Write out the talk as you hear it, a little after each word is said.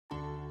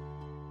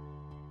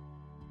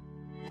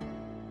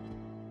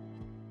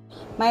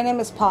My name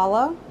is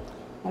Paula,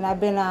 and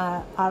I've been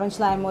an Orange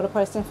Line motor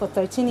person for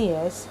 13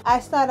 years. I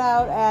started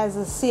out as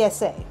a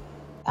CSA.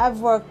 I've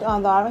worked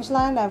on the Orange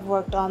Line, I've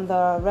worked on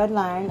the Red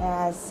Line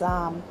as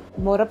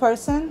motor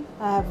person.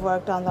 I've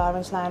worked on the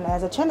Orange Line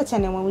as a train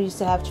attendant when we used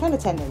to have train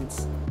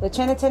attendants. The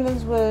train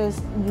attendants was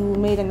you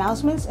made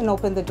announcements and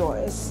opened the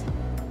doors.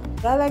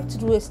 What I like to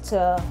do is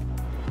to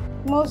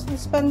mostly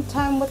spend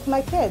time with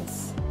my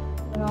kids.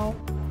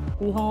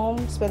 Be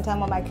home, spend time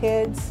with my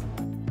kids,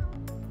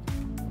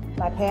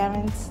 my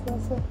parents.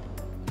 That's it.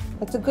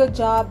 It's a good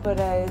job, but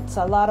it's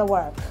a lot of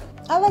work.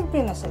 I like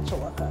being an essential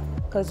worker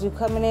because you're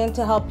coming in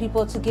to help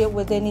people to get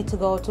where they need to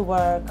go to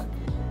work.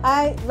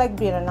 I like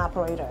being an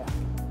operator.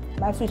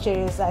 My future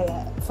is,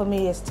 for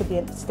me, is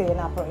to stay an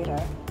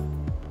operator.